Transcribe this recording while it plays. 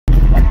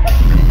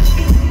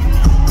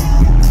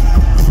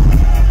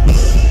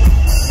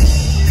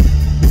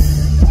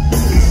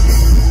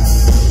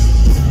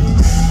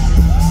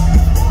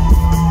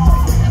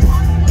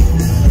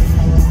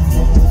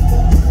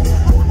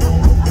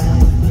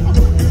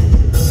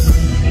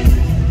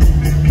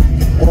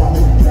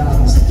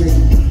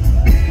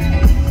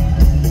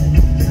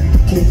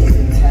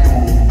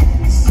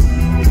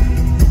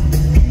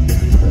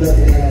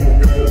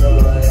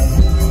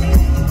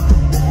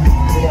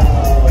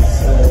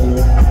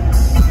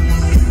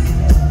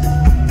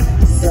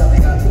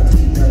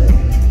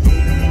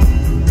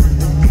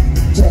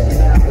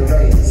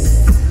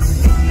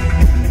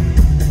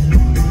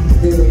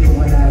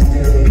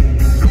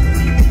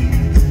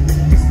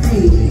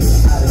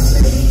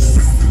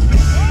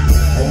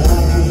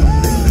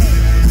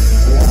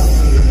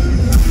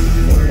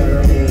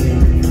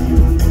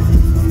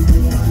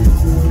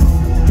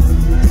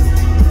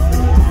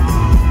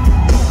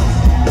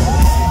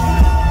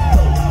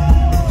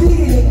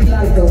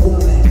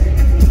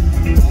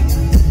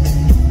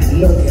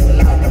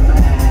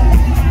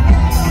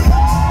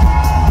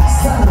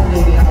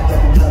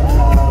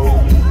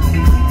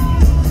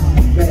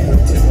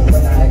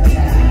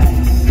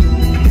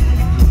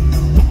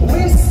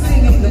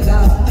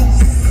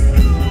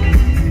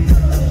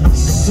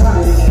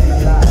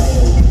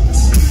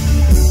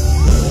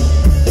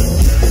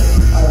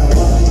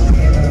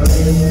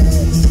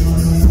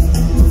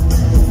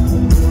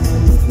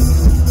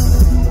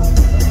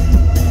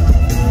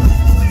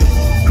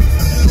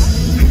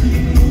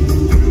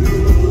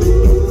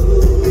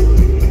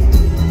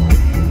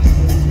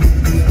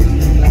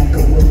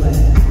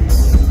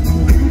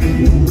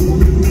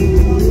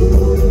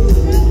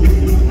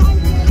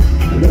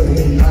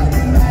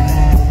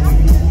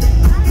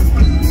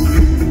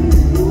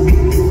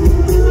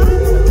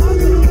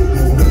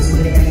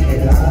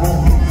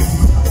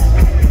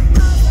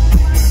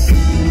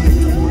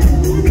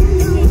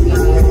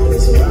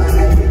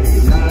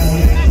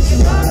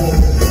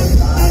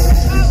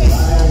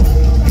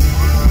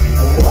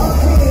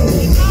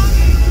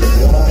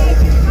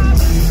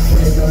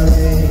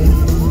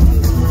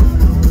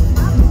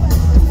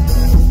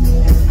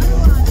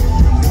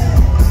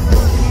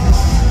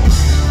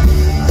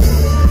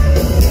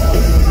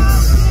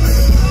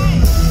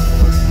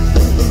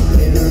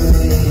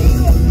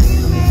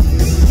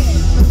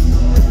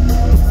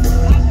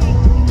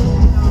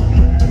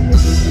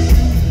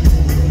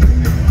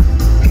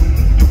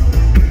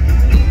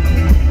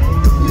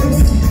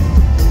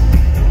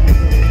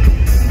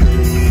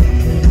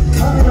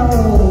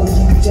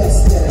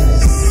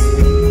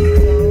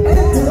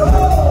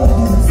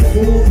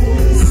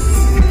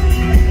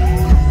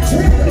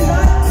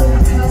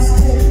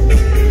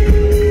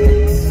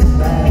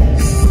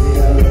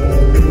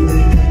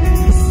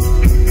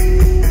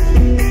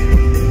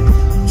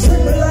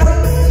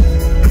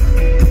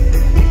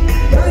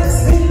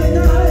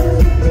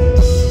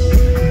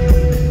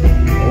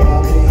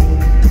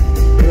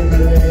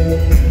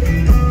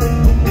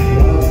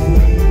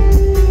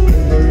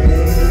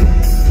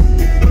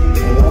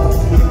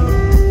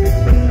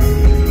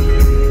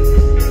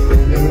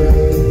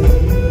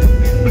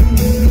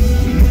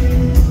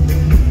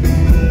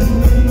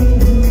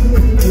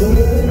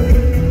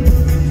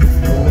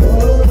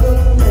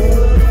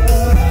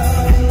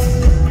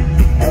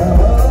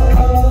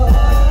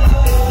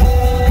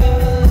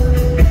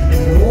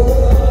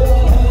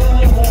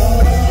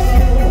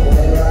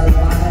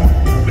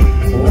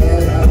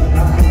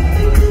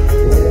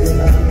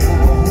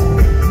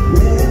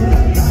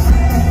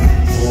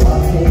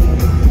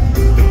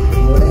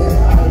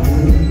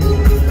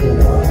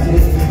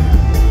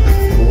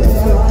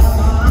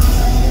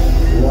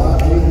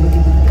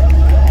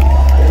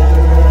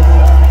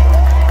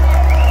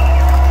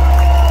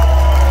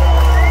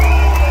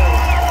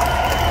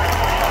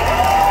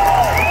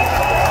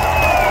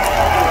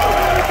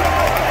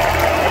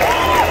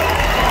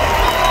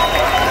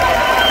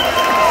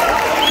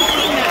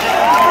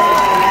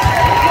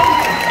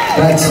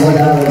That's what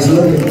I was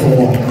looking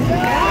for.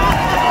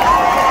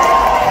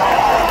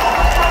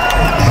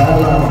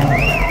 Hello.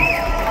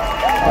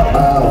 I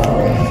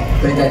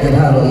think I could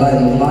have a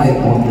little light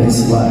on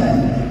this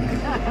one.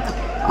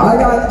 I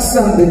got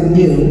something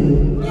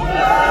new. I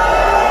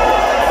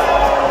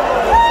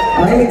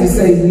hate to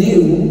say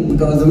new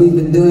because we've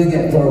been doing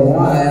it for a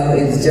while.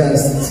 It's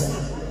just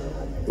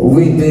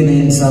we've been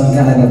in some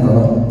kind of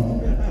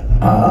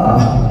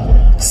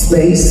a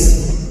space.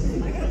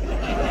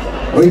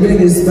 We've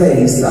been in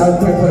space. I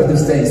prefer to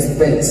say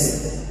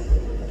space.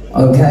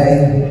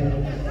 Okay?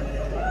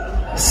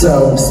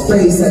 So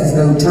space has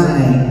no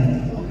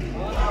time.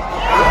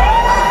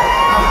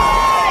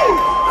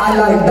 I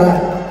like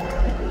that.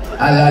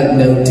 I like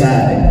no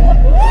time.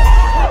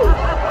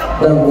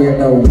 Don't wear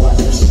no watch.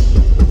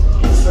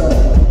 So,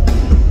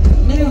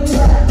 new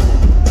track.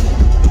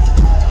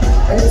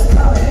 It's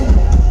coming.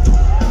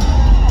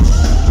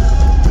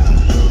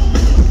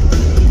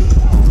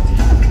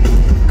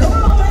 Come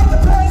on, make the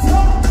place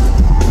hot.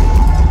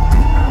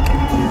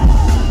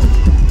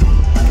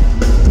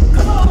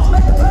 Come on,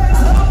 make the place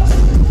hot.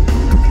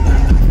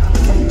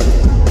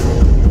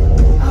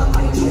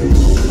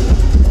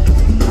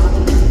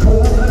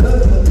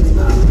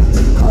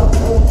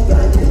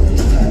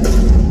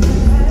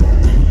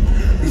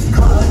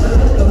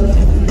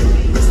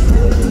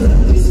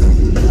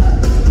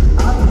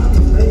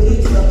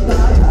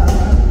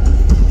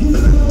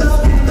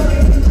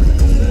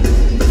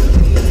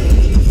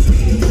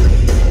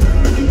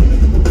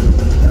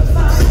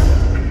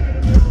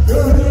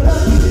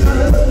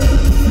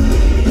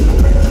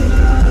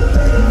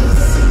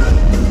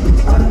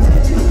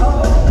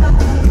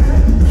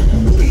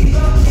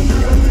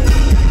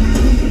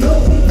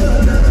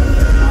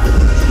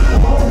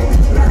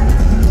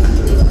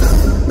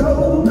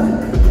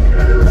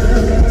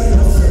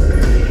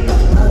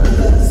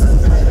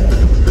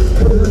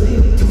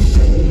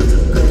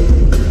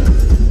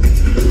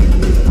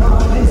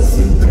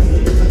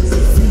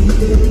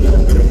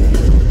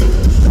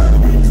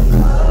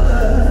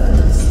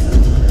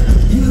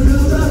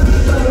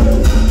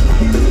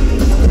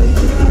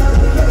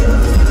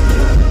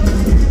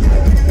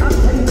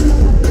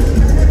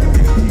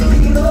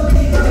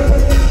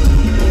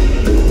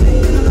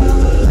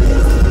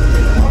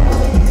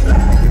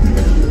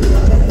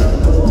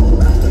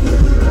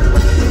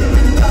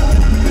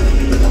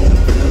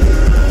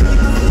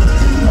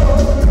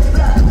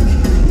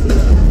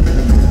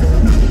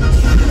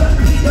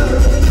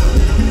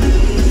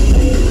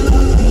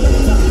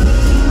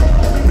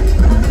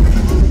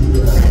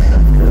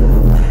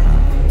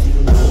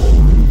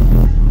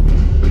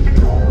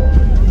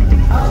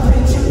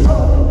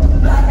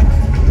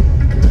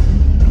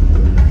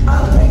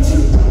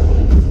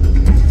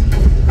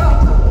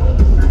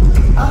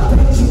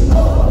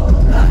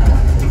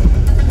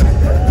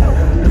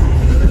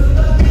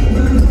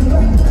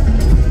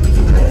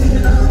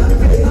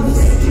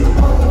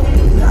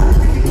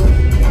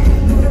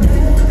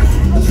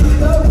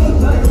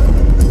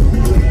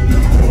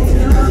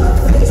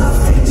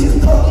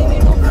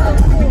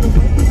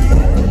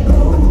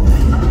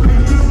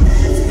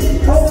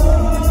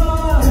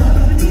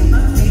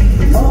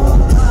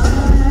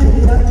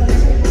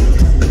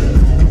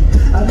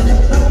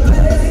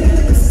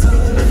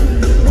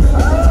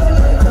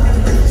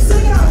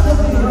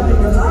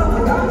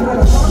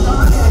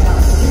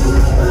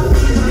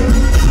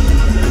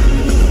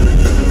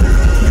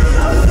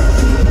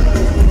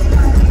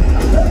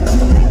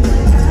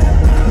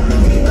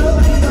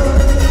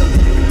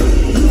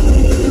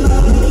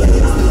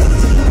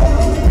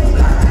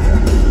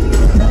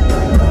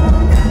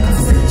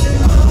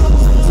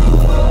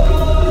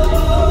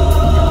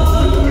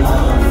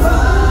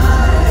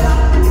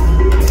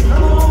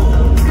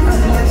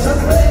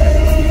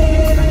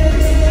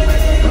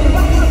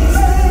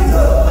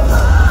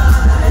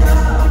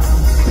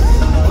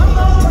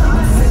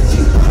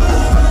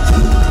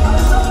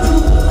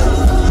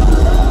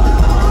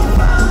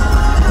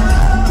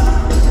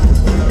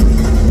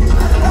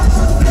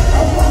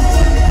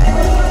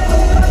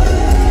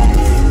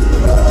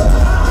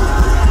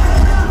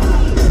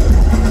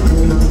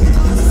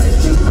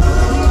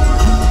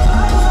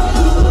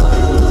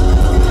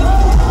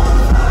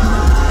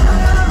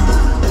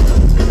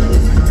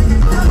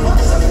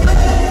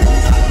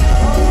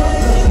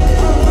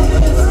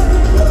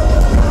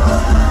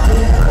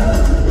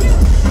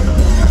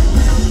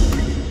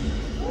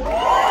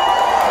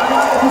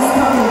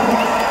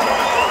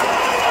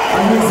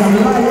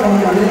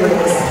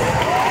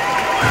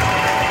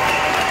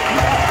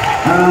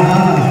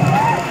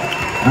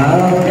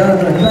 Oh,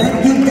 girlfriend.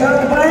 Thank you,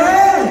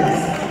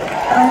 girlfriends!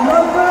 And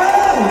my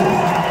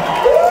friends!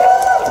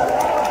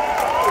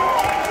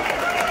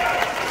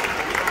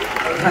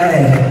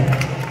 Hey,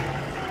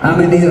 I'm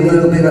gonna need a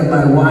little bit of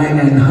my wine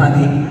and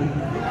honey.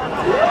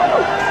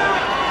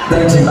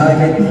 Don't you like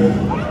it?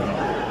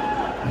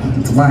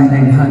 It's wine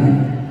and honey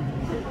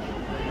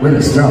with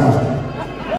a straw.